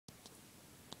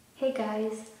Hey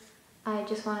guys, I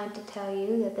just wanted to tell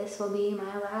you that this will be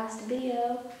my last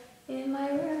video in my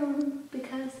room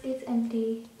because it's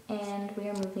empty and we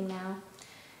are moving now.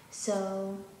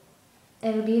 So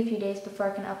it'll be a few days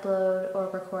before I can upload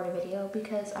or record a video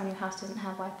because our new house doesn't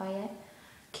have Wi-Fi yet.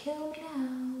 Kill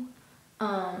me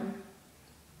now.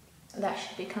 That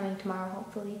should be coming tomorrow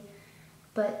hopefully.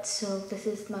 But so this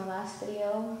is my last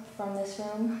video from this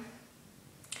room.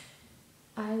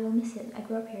 I will miss it. I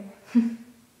grew up here.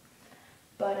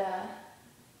 But,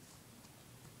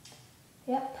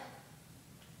 yep.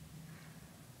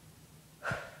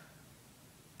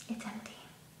 It's empty.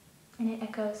 And it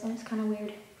echoes and it's kind of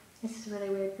weird. This is really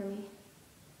weird for me.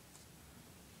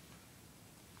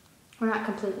 We're not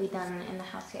completely done in the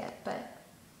house yet, but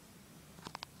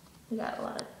we got a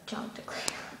lot of junk to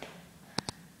clean up.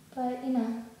 But, you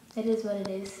know, it is what it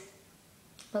is.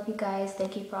 Love you guys.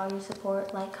 Thank you for all your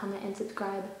support. Like, comment, and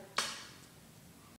subscribe.